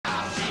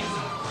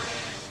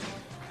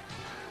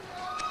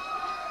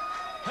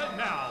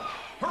now,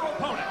 her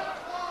opponent.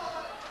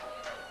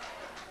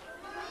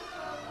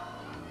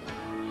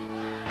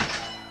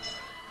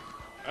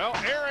 Well,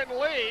 Aaron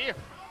Lee,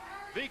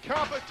 the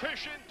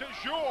competition du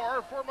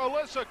jour for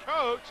Melissa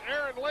Coates.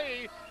 Aaron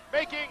Lee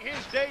making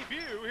his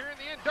debut here in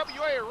the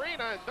NWA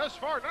arena, and thus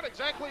far not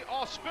exactly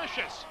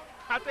auspicious.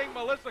 I think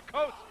Melissa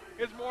Coates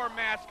is more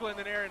masculine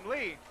than Aaron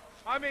Lee.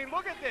 I mean,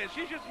 look at this.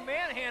 She's just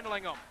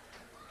manhandling him.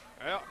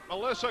 Well,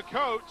 Melissa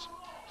Coates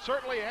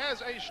certainly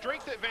has a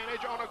strength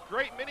advantage on a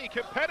great many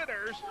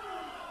competitors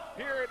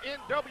here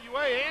at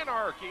NWA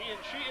Anarchy, and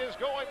she is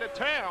going to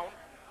town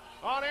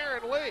on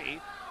Aaron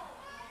Lee.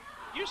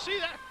 You see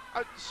that?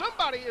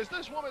 Somebody is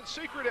this woman's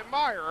secret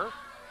admirer.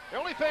 The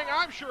only thing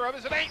I'm sure of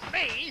is it ain't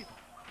me.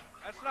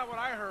 That's not what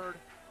I heard.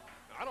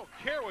 I don't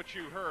care what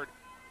you heard.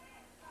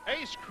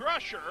 Ace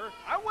Crusher.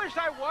 I wish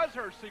I was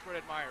her secret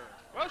admirer.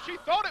 Well, she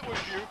thought it was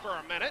you for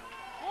a minute.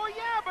 Well,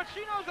 yeah, but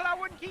she knows that I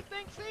wouldn't keep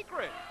things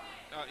secret.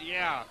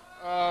 Yeah.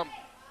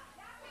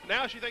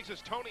 Now she thinks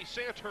it's Tony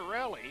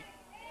Santarelli.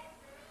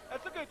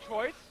 That's a good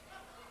choice.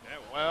 Yeah,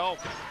 well.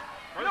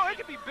 You know, it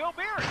could be Bill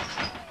Barry.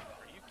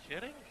 Are you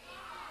kidding?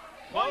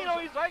 Well, you know,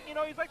 he's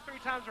like 3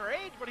 times her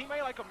age, but he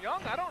may like him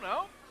young. I don't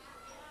know.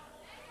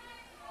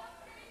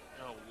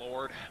 Oh,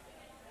 Lord.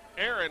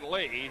 Aaron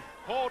Lee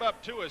pulled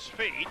up to his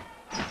feet,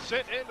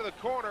 sent into the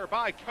corner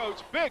by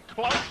Coates. Big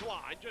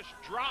clothesline, just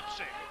drops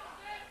him.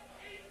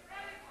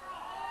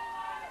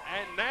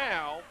 And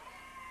now,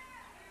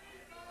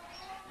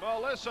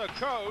 Melissa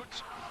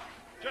Coates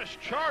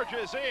just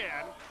charges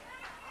in.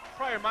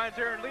 Probably reminds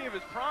Aaron Lee of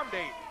his prom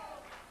date.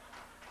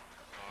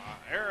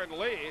 Aaron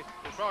Lee is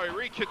probably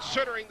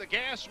reconsidering the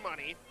gas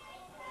money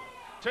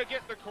to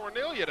get to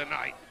Cornelia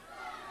tonight.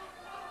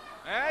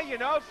 Hey, you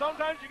know,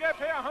 sometimes you got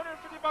to pay $150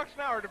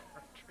 an hour for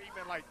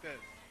treatment like this.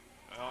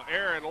 Well,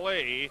 Aaron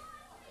Lee,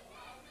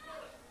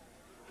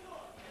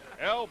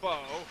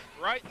 elbow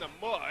right in the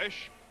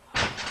mush,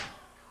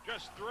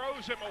 just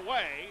throws him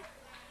away,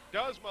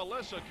 does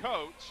Melissa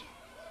Coates.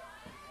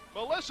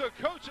 Melissa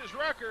Coates'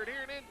 record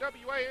here in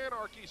NWA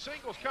Anarchy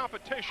singles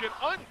competition,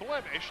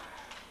 unblemished.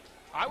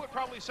 I would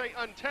probably say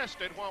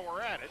untested while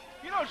we're at it.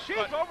 You know, she's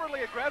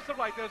overly aggressive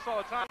like this all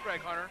the time, Greg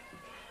Hunter.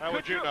 How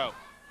would you know?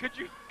 Could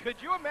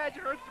you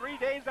imagine her 3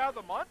 days out of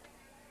the month?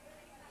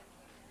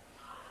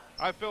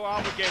 I feel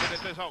obligated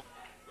at this. Oh,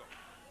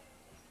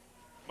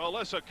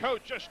 Melissa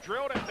Coates just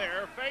drilled it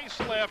there.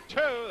 Facelift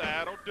too.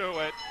 That'll do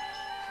it.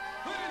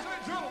 Ladies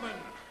and gentlemen,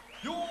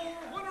 your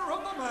winner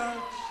of the match,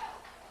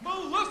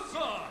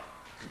 Melissa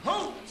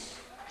Coates.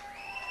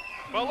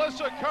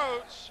 Melissa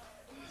Coates,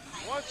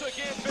 once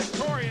again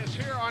victorious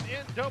here on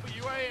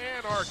NWA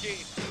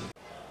Anarchy.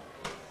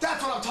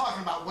 That's what I'm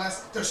talking about,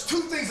 Wes. There's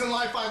 2 things in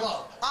life I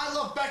love. I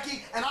love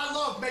Becky, and I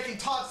love making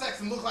Todd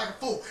Sexton look like a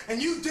fool. And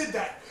you did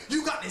that.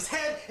 You got in his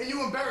head, and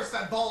you embarrassed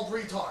that bald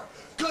retard.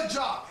 Good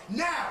job.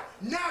 Now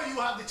you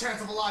have the chance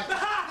of a lifetime.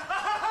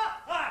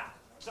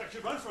 It's like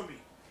you run from me.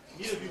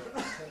 Neither of you.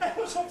 That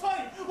was so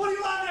funny. What are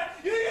you laughing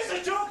at? You think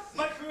it's a joke?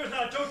 My career is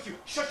not a joke to you.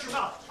 Shut your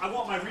mouth. I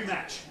want my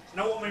rematch. And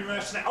I want my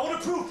rematch tonight. I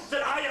want to prove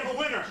that I am a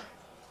winner.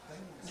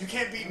 You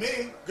can't beat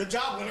me. Good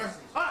job, winner.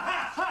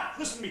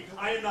 Listen to me.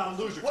 I am not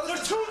a loser. Well,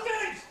 there's 2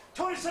 things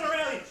Tony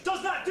Santarelli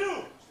does not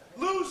do.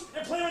 Lose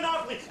and play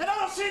Monopoly. And I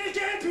don't see any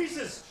game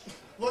pieces.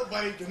 Look,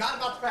 buddy, you're not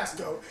about to pass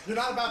go. You're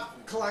not about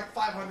to collect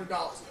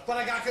 $500. But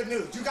I got good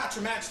news. You got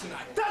your match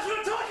tonight. That's what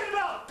I'm talking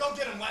about. Go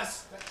get him,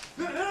 Wes.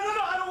 No.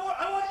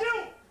 I want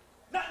you.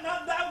 Not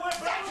that way.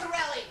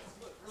 Santarelli,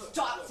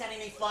 stop sending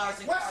me flowers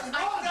and cards. I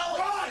know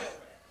it's you.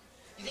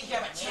 You think you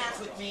have a chance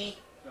with me?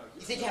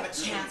 You think you have a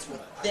chance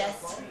with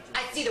this?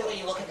 I see the way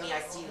you look at me.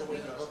 I see the way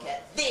you look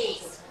at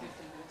these.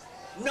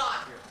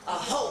 Not a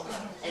hope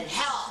in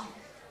hell.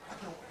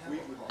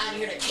 I'm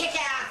here to kick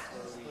ass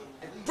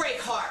and break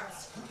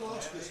hearts. You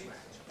lost this match.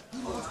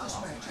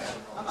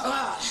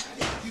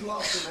 You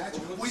lost the match.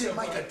 We didn't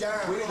make a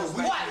dime.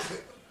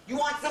 What? You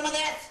want some of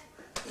this?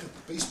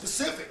 Be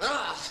specific.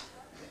 I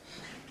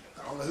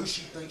don't know who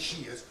she thinks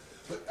she is,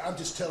 but I'm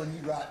just telling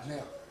you right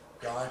now,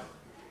 God.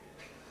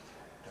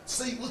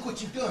 See, look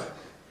what you've done.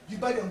 You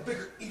made him a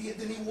bigger idiot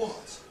than he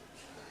was.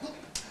 Look,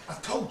 I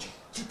told you,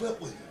 keep up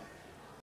with him.